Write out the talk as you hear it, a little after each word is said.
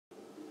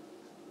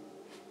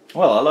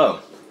Well, hello.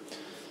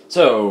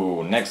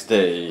 So, next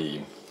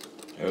day.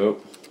 Oh.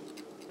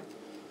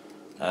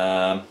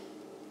 Um,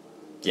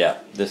 yeah,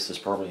 this is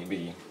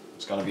probably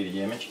it's gonna be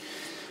the image.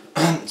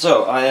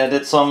 So, I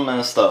did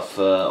some stuff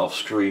off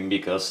screen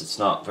because it's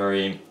not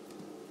very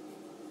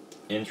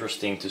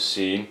interesting to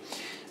see.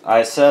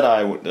 I said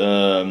I would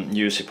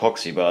use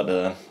epoxy,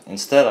 but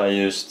instead I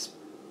used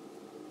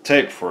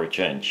tape for a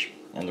change.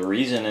 And the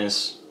reason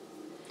is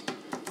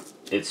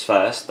it's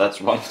fast,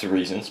 that's one of the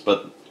reasons,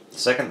 but the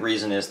second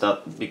reason is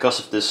that because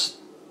of this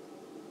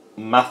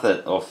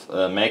method of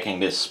making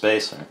this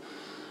spacer,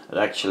 it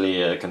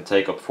actually can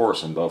take up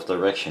force in both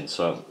directions,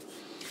 so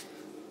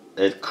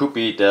it could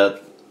be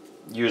that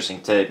using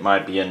tape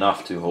might be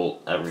enough to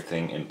hold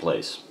everything in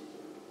place.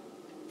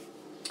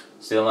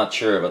 Still not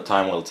sure, but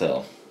time will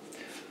tell.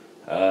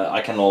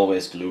 I can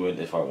always glue it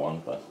if I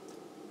want, but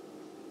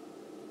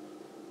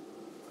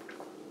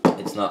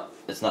it's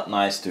not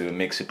nice to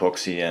mix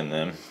epoxy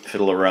and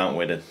fiddle around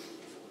with it.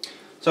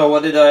 So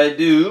what did I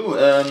do?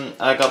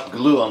 I got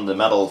glue on the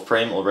metal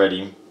frame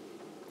already.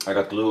 I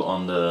got glue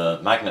on the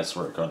magnets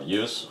we're going to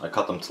use. I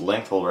cut them to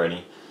length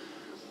already.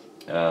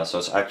 So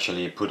it's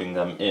actually putting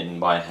them in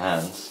by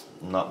hand,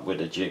 not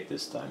with a jig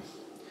this time.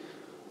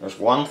 There's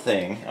one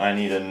thing, I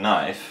need a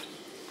knife.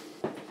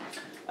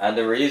 And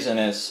the reason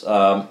is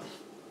I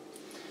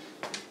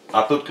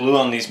put glue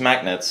on these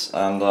magnets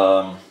and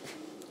I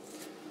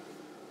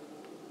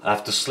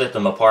have to slit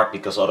them apart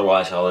because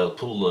otherwise I'll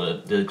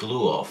pull the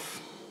glue off.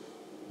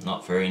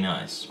 Not very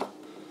nice.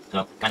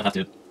 So kind of have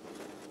to.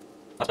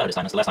 That's better this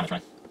time. That's the last time I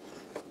tried.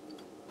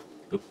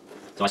 Oop.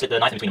 So I slid the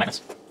knife in between the magnets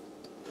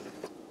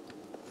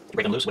to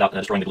break them loose without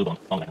destroying the glue on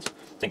the magnets.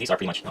 I think these are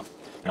pretty much no,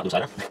 they're not loose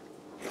either.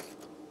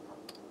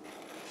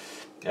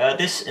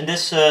 In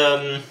this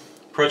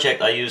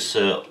project I use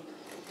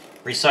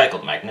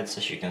recycled magnets,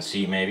 as you can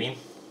see maybe,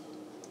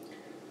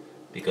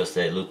 because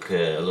they look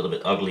a little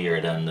bit uglier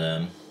than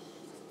the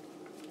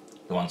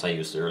ones I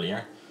used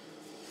earlier.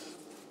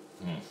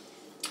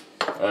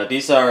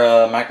 These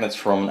are magnets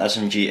from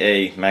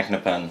SMGA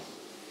Magnapen.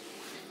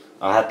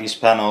 I had these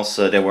panels,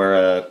 they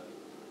were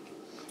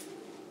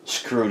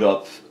screwed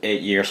up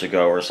 8 years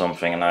ago or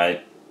something, and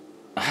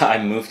I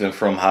moved them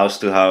from house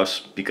to house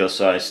because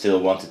I still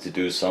wanted to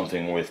do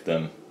something with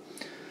them.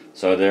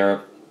 So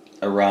they're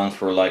around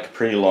for like a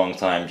pretty long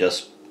time,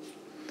 just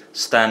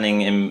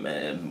standing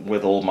in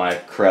with all my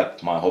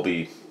crap, my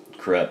hobby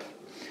crap.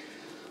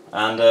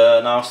 And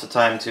now's the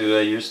time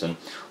to use them.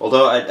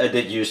 Although I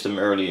did use them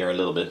earlier a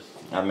little bit.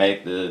 I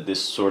made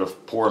this sort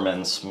of poor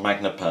man's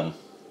Magnapen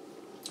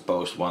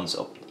post once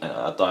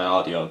at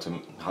Diadio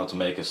to how to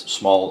make a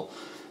small,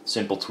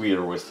 simple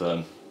tweeter with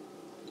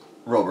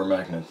rubber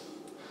magnet.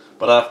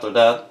 But after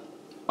that,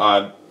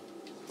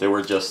 they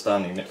were just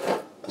standing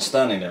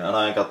there, and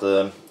I got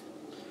the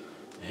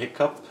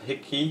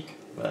hickey,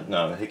 but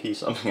no, hickey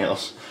something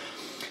else.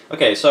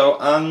 Okay, so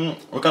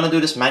we're gonna do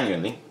this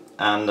manually,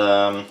 and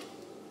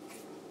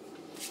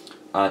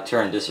I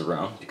turn this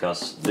around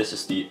because this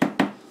is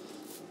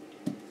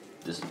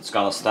it's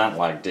gonna stand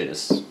like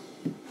this,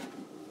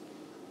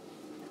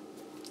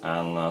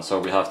 and so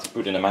we have to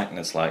put in the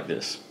magnets like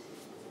this.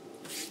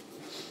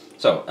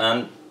 So,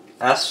 and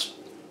as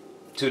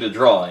to the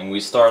drawing, we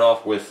start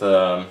off with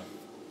the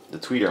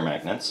tweeter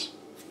magnets,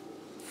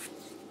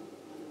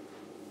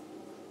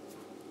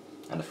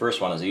 and the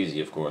first one is easy,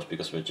 of course,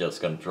 because we're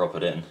just gonna drop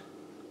it in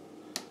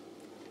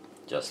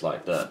just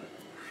like that.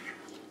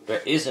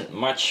 There isn't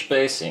much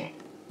spacing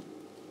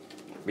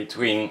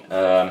between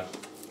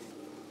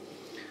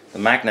the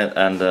magnet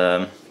and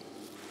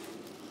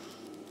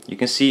you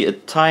can see a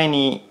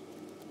tiny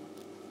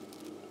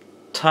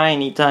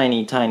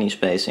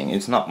spacing.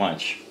 It's not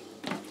much.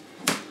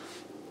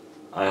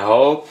 I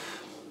hope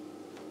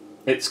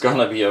it's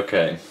gonna be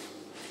okay,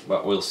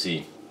 but we'll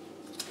see.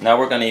 Now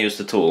we're gonna use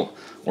the tool,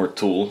 or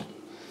tool.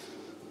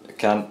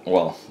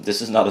 Well,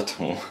 this is not a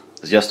tool,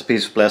 it's just a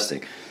piece of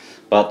plastic,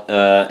 but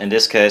in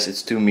this case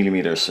it's 2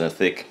 millimeters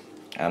thick,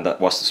 and that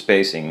was the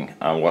spacing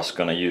I was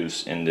gonna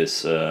use in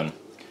this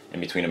in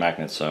between the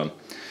magnets. So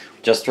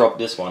just drop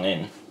this one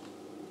in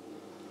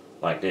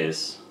like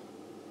this.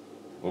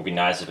 It would be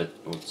nice if it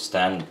would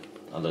stand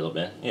a little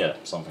bit, yeah,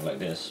 something like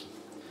this.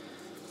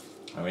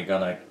 And we're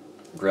gonna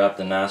grab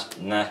the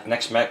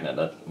next magnet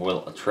that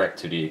will attract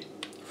to the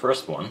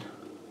first one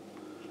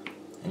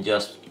and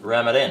just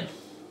ram it in.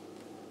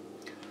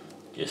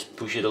 Just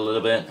push it a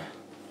little bit,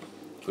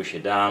 push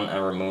it down,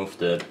 and remove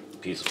the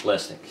piece of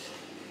plastic.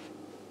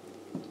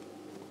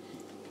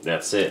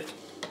 That's it.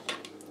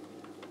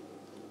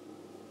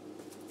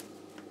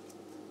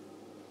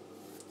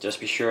 Just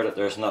be sure that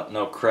there's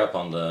no crap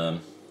on the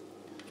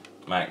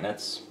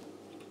magnets,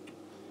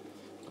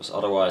 because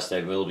otherwise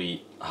they will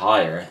be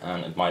higher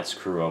and it might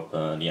screw up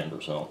the end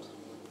result.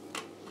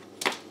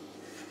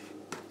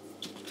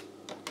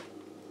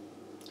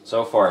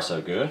 So far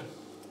so good.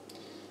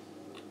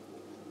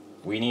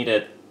 We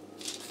needed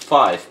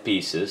 5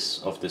 pieces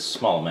of this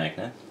small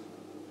magnet.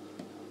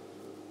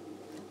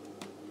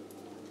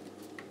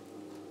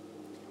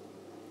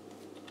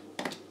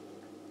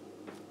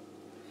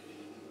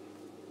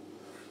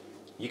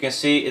 you can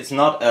see it's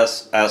not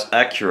as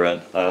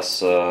accurate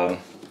as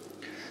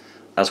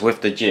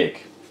with the jig.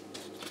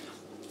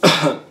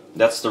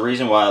 That's the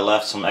reason why I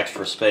left some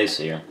extra space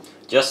here,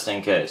 just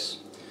in case,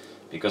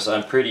 because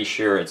I'm pretty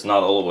sure it's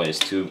not always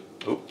 2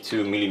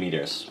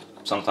 millimeters.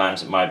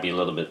 Sometimes it might be a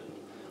little bit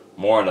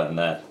more than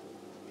that.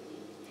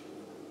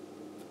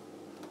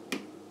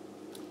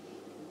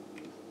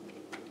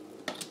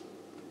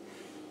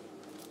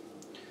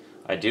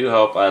 I do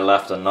hope I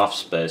left enough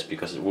space,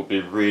 because it would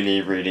be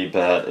really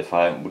bad if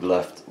I would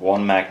left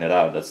one magnet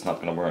out. That's not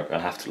gonna work. I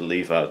have to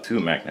leave out 2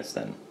 magnets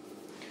then.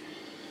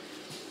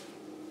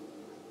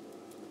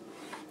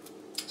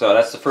 So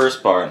that's the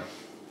first part.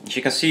 As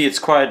you can see, it's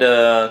quite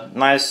a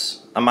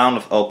nice amount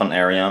of open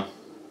area,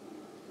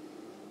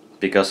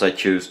 because I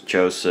chose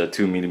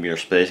 2 millimeter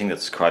spacing.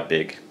 That's quite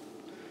big.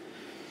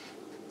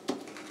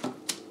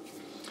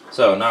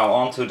 So now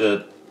on to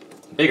the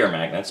bigger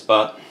magnets,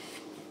 but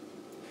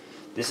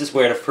this is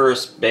where the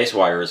first base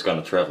wire is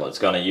going to travel. It's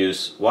going to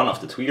use one of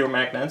the tweeter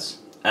magnets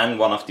and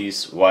one of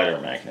these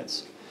wider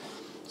magnets.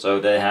 So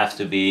they have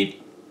to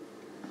be,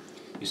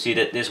 you see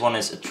that this one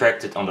is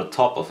attracted on the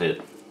top of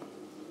it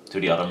to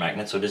the other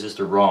magnet, so this is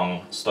the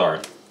wrong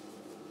start.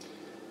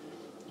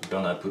 I'm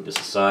gonna put this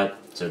aside.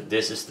 So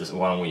this is the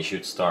one we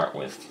should start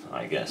with,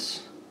 I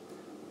guess.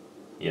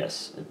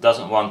 Yes, it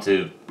doesn't want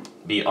to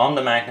be on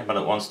the magnet, but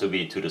it wants to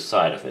be to the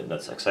side of it.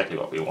 That's exactly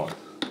what we want.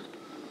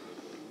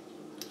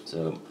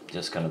 So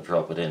just gonna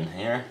drop it in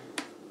here.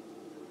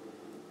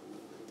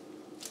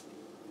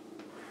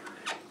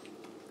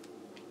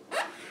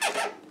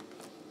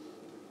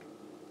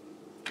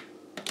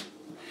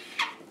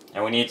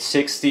 And we need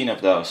 16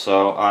 of those,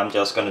 so I'm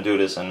just gonna do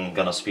this and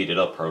gonna speed it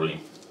up probably.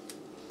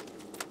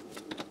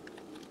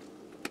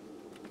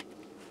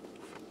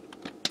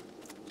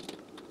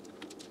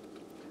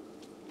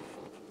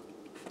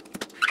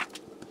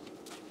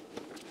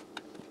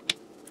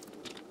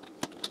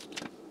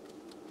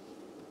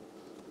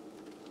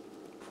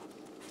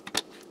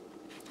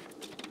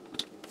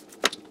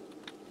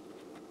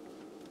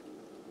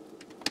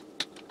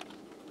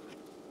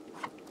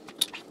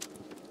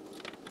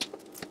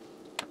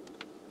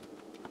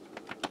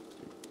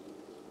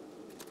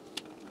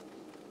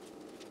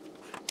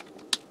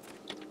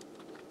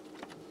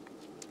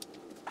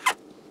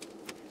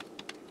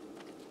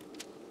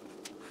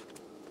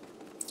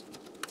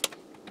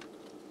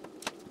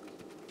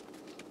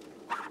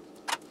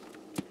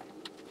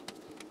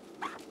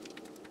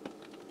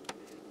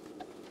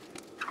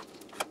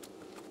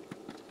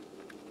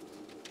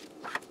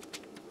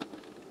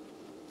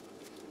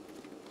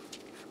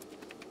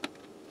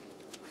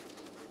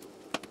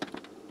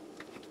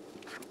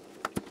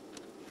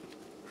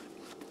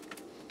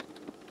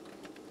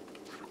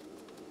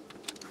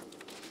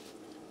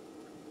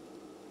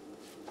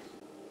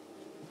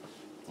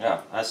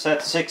 Yeah, I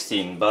said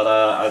 16, but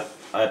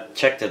I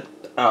checked it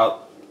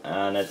out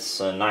and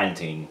it's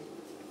 19.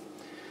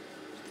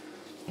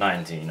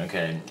 19,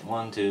 okay.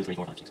 1, 2, 3,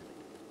 4, 5, 6.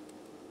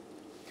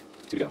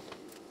 2 to go.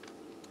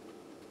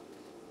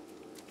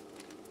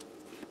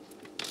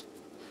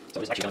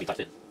 So it's actually going to be tight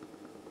fit.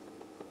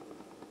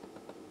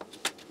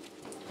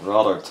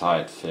 Rather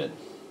tight fit.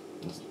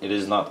 It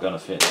is not going to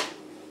fit.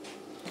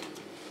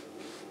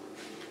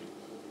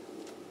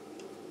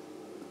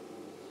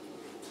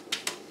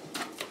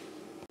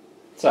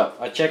 So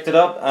I checked it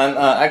up, and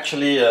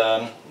actually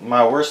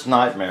my worst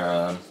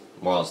nightmare,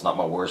 well, it's not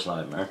my worst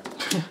nightmare,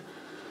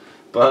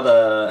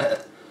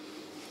 but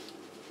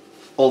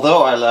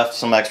although I left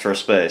some extra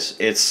space,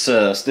 it's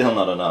still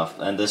not enough,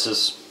 and this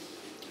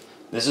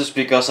is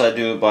because I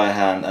do it by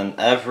hand, and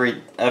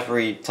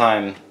every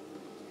time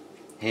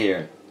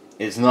here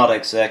it's not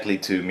exactly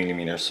 2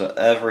 millimeters, so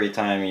every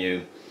time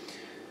you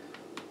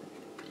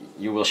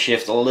will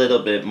shift a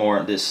little bit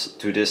more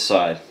to this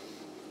side.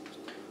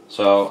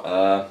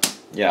 So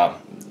yeah,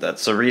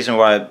 that's the reason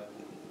why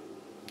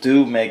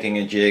making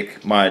a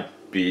jig might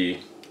be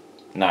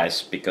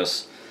nice,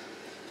 because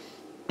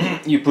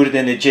you put it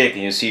in the jig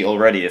and you see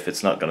already if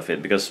it's not gonna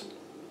fit, because,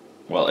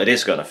 well, it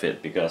is gonna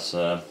fit, because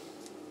the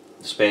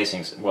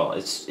spacings, well,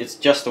 it's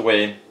just the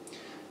way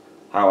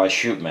how I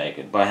should make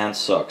it. By hand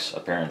sucks,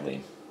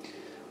 apparently.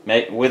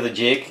 With a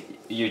jig,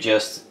 you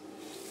just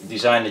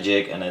design the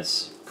jig and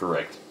it's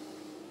correct.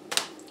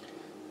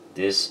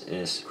 This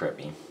is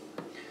crappy.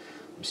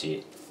 Let me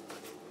see.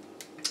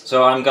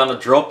 So I'm gonna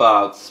drop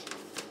out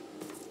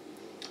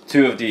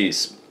 2 of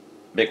these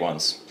big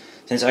ones,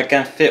 since I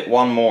can fit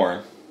one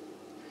more,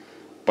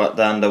 but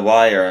then the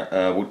wire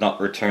would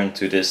not return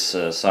to this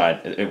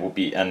side. It will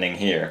be ending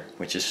here,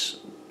 which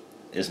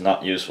is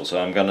not useful. So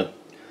I'm gonna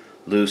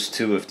lose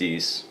 2 of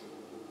these.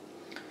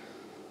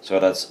 So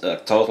that's a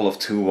total of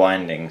 2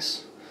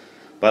 windings,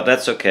 but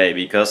that's okay,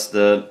 because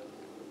the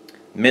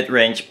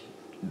mid-range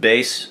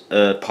base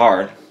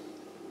part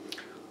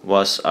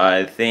was,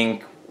 I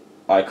think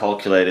I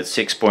calculated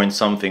 6 point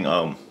something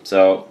ohm.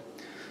 So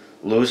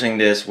losing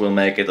this will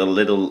make it a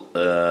little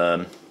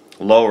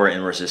lower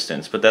in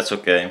resistance, but that's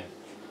okay.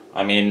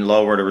 I mean,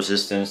 lower the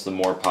resistance, the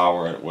more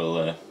power it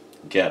will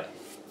get.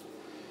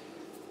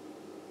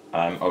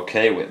 I'm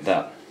okay with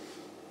that.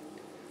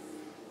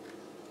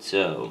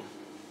 So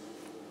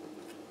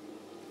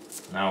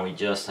now we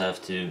just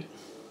have to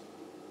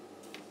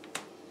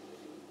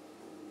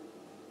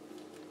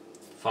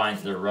find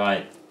the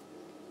right,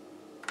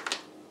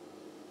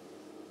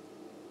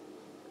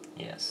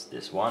 yes,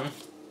 this one.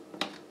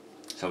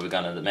 So we're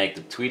gonna make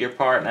the tweeter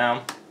part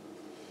now.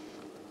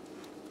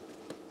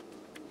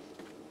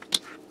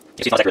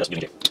 You see, it's not accurate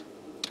using J.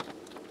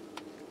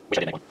 Wish I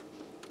did make one.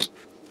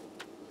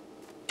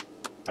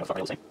 How the fuck are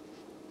they all the same?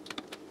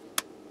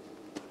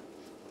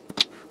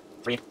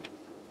 3.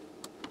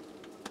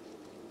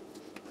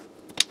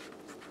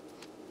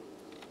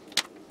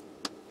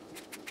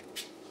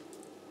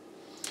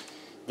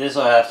 This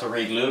I have to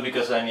re-glue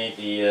because I need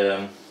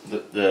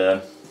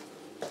the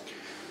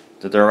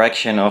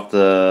direction of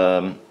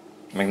the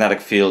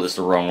magnetic field is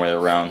the wrong way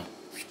around.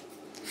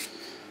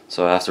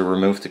 So I have to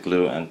remove the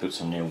glue and put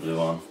some new glue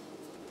on.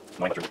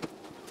 Clean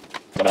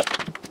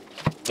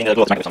the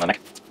glue off the Mac, on the Mac.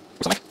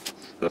 Mac.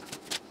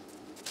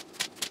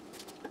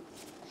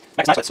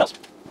 Mac's nice, but it smells.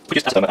 We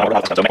just asked them, we're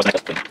not so Mac's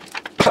nice, but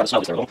the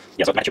smell is terrible.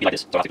 Yeah, so Mac should be like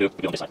this, so I have to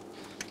glue on this side.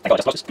 I got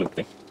just close this glue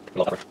thing.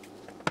 Roll it over. So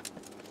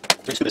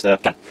we just do this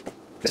can.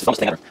 This is the dumbest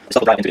thing ever. This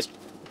stuff will drive into this.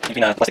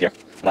 Between the plastic here,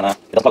 and then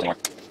it doesn't close anymore.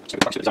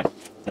 Stupid design.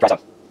 It dries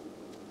out.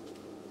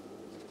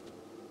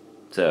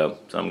 So,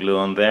 some glue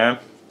on there.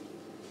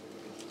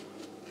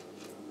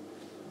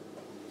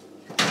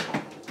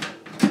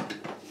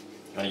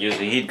 I'm gonna use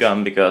a heat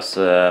gun because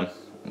I'm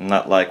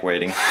not like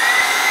waiting.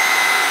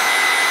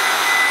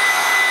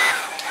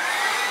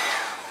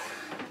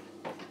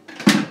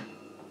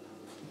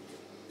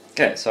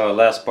 Okay, so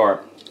last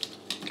part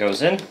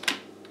goes in.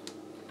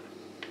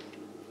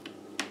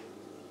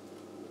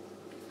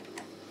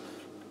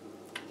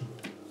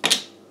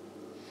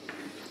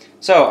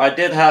 So I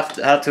did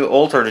had to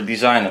alter the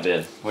design a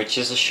bit, which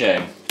is a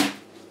shame,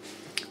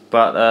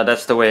 but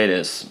that's the way it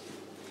is.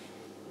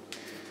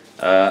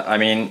 I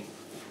mean,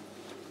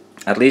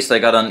 at least I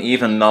got an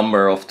even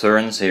number of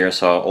turns here,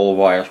 so all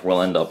wires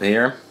will end up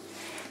here.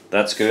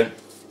 That's good.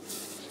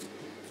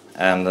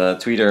 And the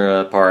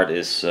tweeter part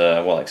is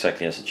well,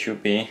 exactly as it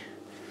should be,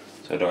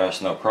 so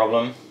there's no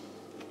problem.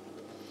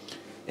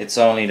 It's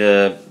only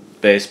the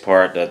base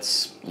part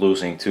that's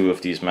losing 2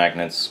 of these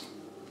magnets.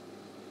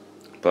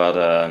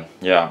 But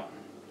yeah,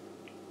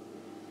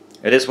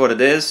 it is what it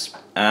is,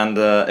 and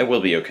it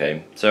will be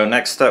okay. So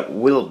next step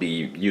will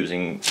be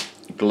using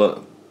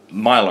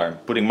Mylar,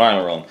 putting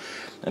Mylar on.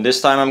 And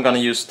this time I'm gonna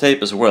use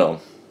tape as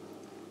well,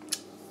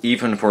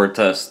 even for a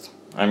test.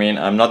 I mean,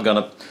 I'm not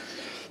gonna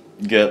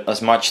get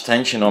as much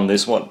tension on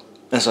this one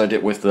as I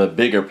did with the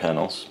bigger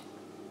panels.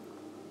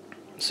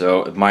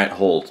 So it might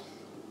hold,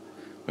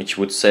 which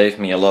would save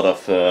me a lot of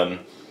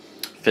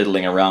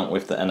fiddling around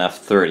with the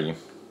NF30.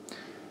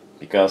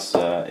 Because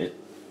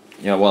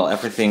well,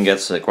 everything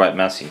gets quite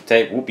messy.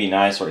 Tape would be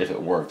nicer if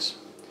it works.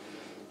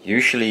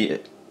 Usually,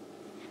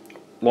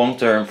 long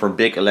term for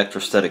big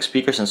electrostatic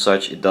speakers and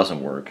such, it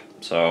doesn't work.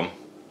 So,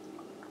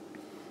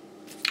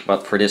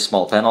 but for this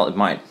small panel, it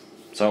might.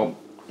 So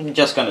I'm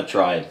just gonna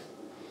try it.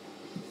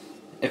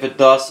 If it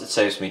does, it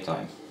saves me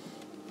time.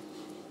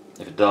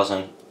 If it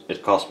doesn't,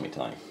 it costs me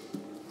time.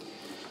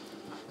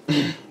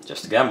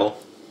 Just a gamble.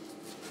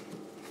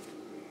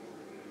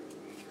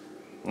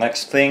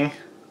 Next thing.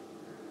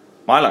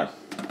 Mylar.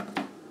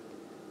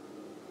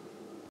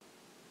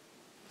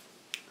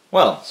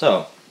 Well,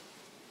 so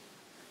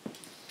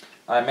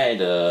I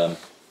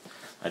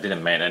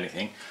didn't make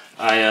anything.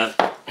 I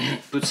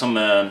put some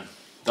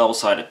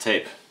double-sided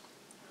tape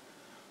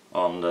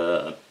on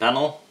the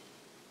panel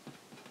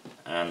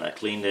and I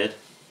cleaned it.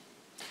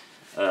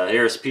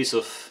 Here's a piece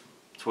of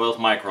 12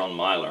 micron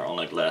Mylar on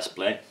a glass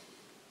plate.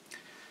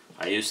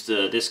 I used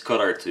this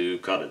cutter to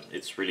cut it.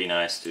 It's really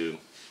nice to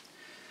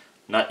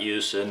not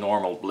use a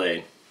normal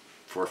blade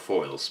for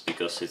foils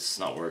because it's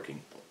not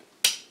working.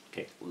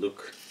 Okay,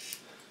 look,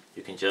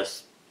 you can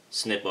just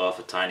snip off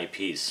a tiny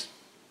piece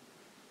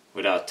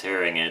without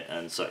tearing it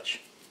and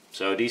such.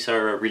 So these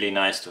are really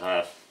nice to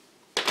have.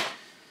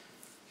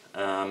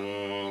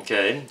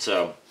 Okay,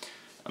 so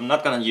I'm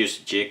not gonna use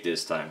jig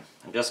this time.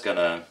 I'm just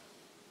gonna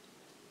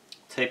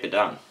tape it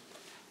down,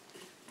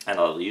 and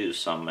I'll use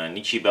some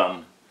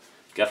Nichiban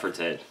gaffer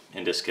tape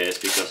in this case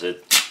because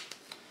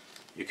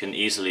you can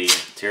easily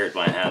tear it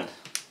by hand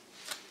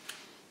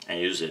and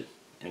use it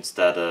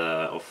instead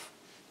of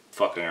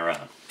fucking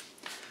around.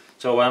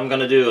 So what I'm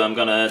gonna do, I'm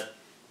gonna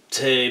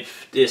tape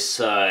this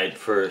side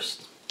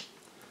first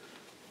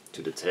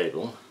to the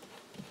table,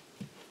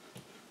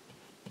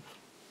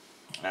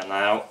 and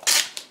now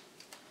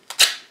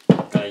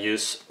I'm gonna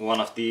use one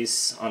of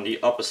these on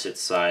the opposite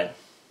side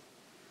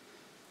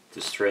to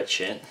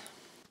stretch it.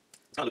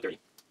 It's gonna look dirty,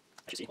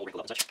 as you see, all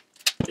wrinkled up and such.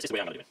 This is the way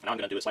I'm gonna do it. And now I'm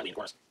gonna do it slightly in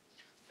corners.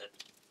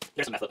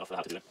 There's a method of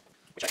how to do it,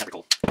 which I can't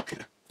recall.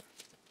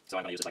 So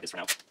I'm gonna use it like this for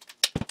now.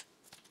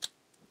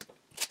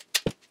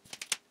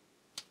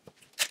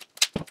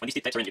 When these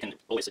tapes are in, you can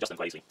always adjust them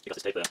quite easily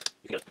because this tape,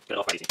 you can get it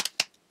off quite easy.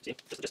 See?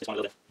 Just adjust this one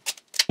a little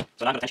bit.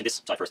 So now I'm gonna tension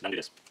this side first, and then do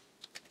this.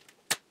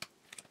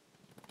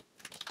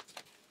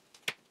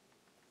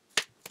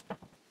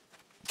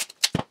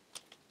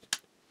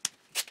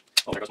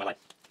 goes my light.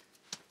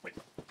 Wait.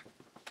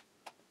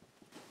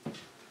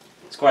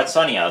 It's quite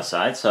sunny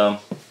outside, so...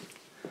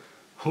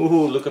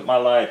 Ooh, look at my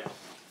light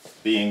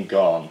being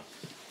gone.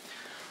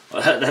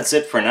 Well, that's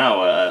it for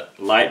now,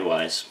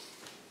 light-wise.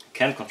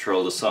 Can't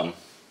control the sun.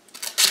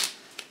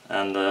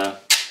 And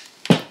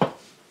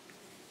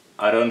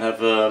I don't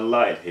have a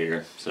light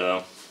here,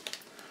 so...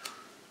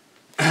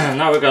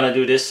 Now we're gonna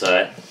do this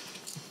side.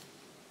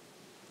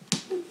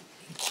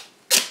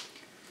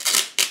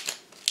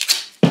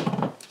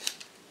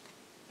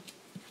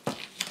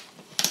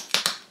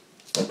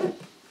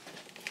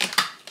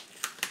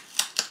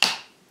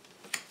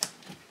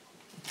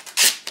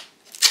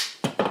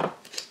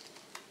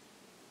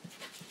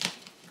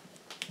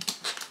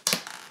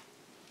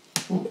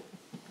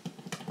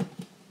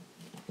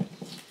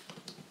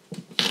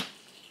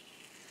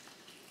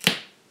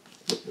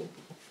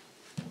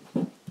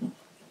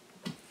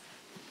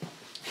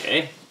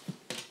 Okay,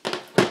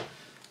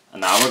 and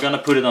now we're gonna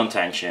put it on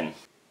tension.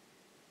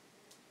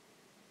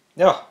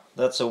 Yeah,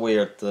 that's a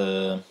weird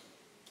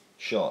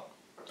shot.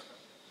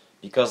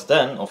 Because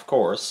then, of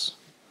course,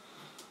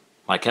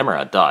 my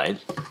camera died.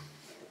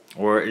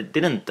 Or it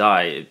didn't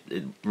die,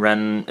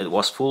 it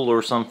was full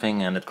or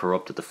something and it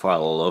corrupted the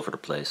file all over the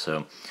place.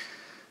 So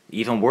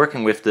even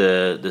working with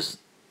the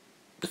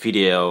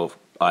video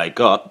I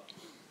got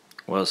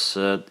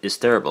is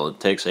terrible. It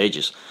takes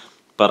ages.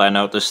 But I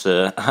noticed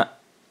the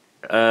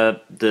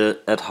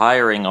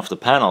adhering of the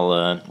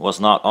panel was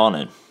not on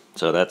it,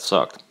 so that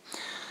sucked.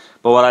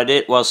 But what I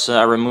did was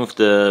I removed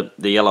the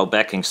yellow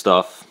backing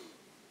stuff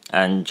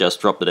and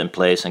just dropped it in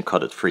place and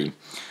cut it free.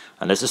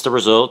 And this is the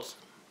result.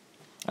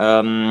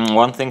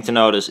 One thing to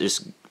notice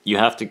is you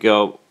have to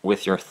go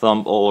with your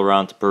thumb all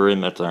around the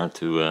perimeter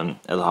to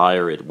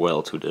adhere it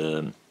well to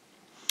the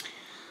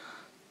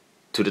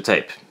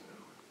tape.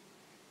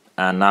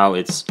 And now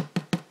it's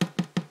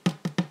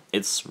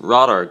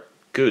rather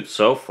good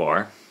so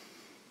far.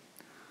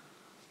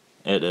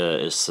 It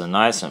is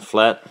nice and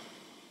flat.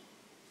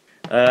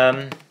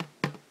 Yeah,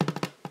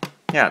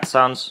 it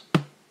sounds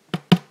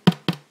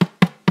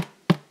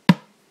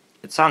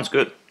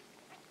good.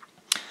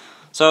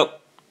 So,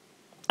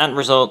 end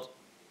result.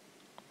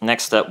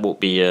 Next step will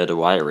be the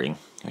wiring,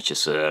 which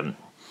is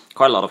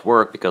quite a lot of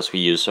work because we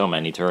use so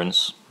many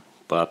turns.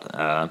 But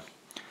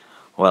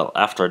well,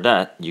 after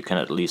that you can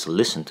at least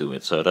listen to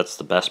it, so that's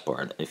the best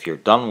part. If you're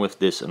done with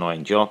this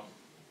annoying job,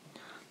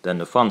 then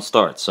the fun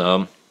starts.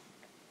 So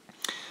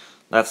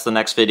that's the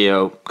next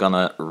video.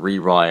 Gonna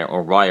rewire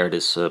or wire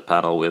this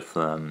paddle with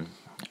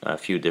a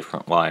few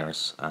different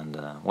wires, and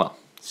well,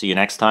 see you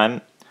next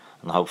time,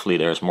 and hopefully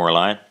there's more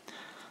light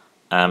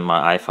and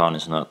my iPhone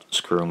is not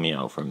screwing me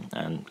over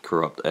and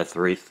corrupt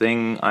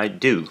everything I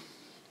do.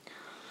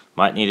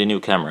 Might need a new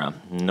camera.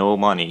 No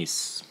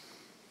monies.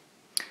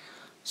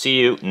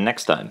 See you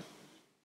next time.